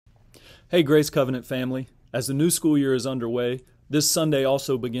Hey, Grace Covenant family. As the new school year is underway, this Sunday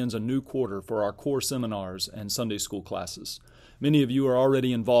also begins a new quarter for our core seminars and Sunday school classes. Many of you are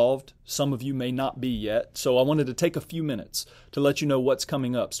already involved. Some of you may not be yet. So I wanted to take a few minutes to let you know what's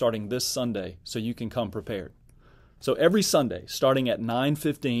coming up starting this Sunday so you can come prepared. So every Sunday, starting at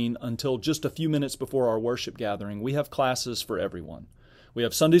 9:15 until just a few minutes before our worship gathering, we have classes for everyone. We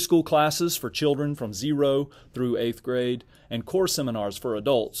have Sunday school classes for children from 0 through 8th grade and core seminars for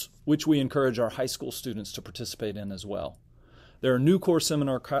adults, which we encourage our high school students to participate in as well. There are new core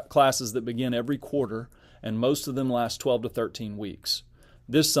seminar classes that begin every quarter, and most of them last 12 to 13 weeks.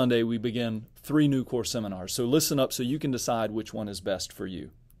 This Sunday, we begin 3 new core seminars, so listen up so you can decide which one is best for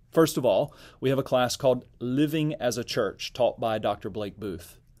you. First of all, we have a class called Living as a Church, taught by Dr. Blake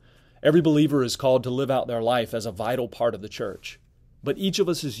Booth. Every believer is called to live out their life as a vital part of the church. But each of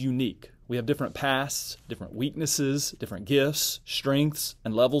us is unique. We have different pasts, different weaknesses, different gifts, strengths,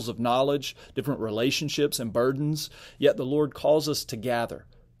 and levels of knowledge, different relationships and burdens. Yet the Lord calls us to gather,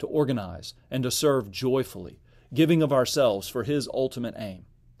 to organize, and to serve joyfully, giving of ourselves for His ultimate aim.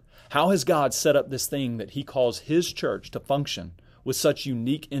 How has God set up this thing that He calls His church to function with such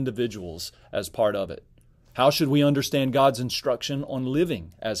unique individuals as part of it? How should we understand God's instruction on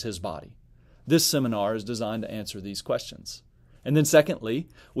living as His body? This seminar is designed to answer these questions. And then secondly,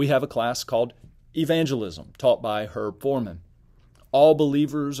 we have a class called Evangelism, taught by Herb Foreman. All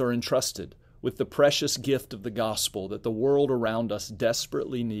believers are entrusted with the precious gift of the gospel that the world around us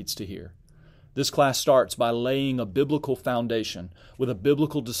desperately needs to hear. This class starts by laying a biblical foundation with a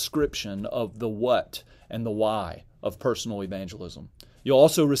biblical description of the what and the why of personal evangelism. You'll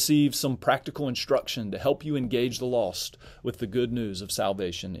also receive some practical instruction to help you engage the lost with the good news of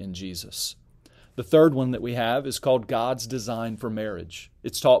salvation in Jesus. The third one that we have is called God's Design for Marriage.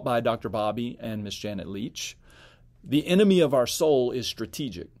 It's taught by Dr. Bobby and Miss Janet Leach. The enemy of our soul is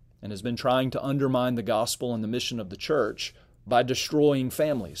strategic and has been trying to undermine the gospel and the mission of the church by destroying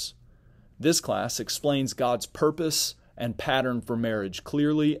families. This class explains God's purpose and pattern for marriage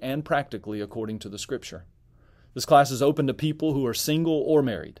clearly and practically according to the Scripture. This class is open to people who are single or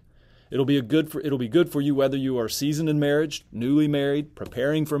married. It'll be good for you whether you are seasoned in marriage, newly married,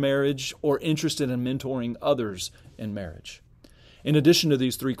 preparing for marriage, or interested in mentoring others in marriage. In addition to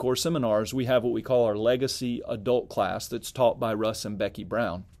these 3 core seminars, we have what we call our Legacy Adult class that's taught by Russ and Becky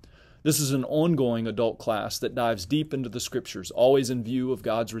Brown. This is an ongoing adult class that dives deep into the Scriptures, always in view of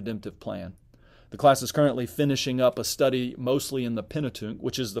God's redemptive plan. The class is currently finishing up a study mostly in the Pentateuch,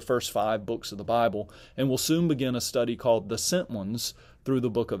 which is the first 5 books of the Bible, and will soon begin a study called The Sent Ones through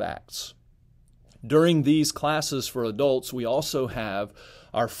the book of Acts. During these classes for adults, we also have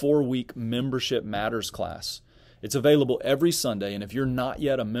our 4-week Membership Matters class. It's available every Sunday, and if you're not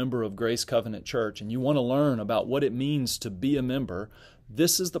yet a member of Grace Covenant Church and you want to learn about what it means to be a member,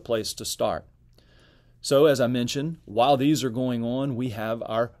 this is the place to start. So, as I mentioned, while these are going on, we have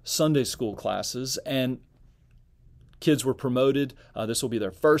our Sunday school classes, and kids were promoted. This will be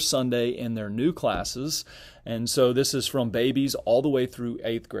their first Sunday in their new classes, and so this is from babies all the way through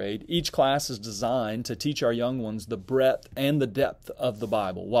 8th grade. Each class is designed to teach our young ones the breadth and the depth of the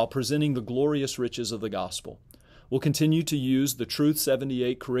Bible while presenting the glorious riches of the gospel. We'll continue to use the Truth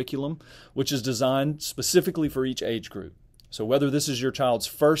 78 curriculum, which is designed specifically for each age group. So whether this is your child's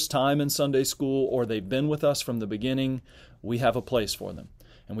first time in Sunday school or they've been with us from the beginning, we have a place for them.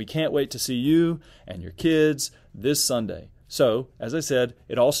 And we can't wait to see you and your kids this Sunday. So, as I said,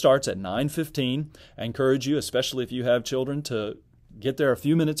 it all starts at 9:15. I encourage you, especially if you have children, to get there a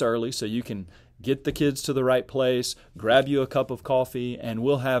few minutes early so you can get the kids to the right place, grab you a cup of coffee, and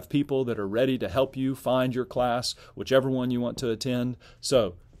we'll have people that are ready to help you find your class, whichever one you want to attend.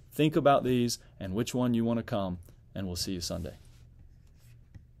 So, think about these and which one you want to come, and we'll see you Sunday.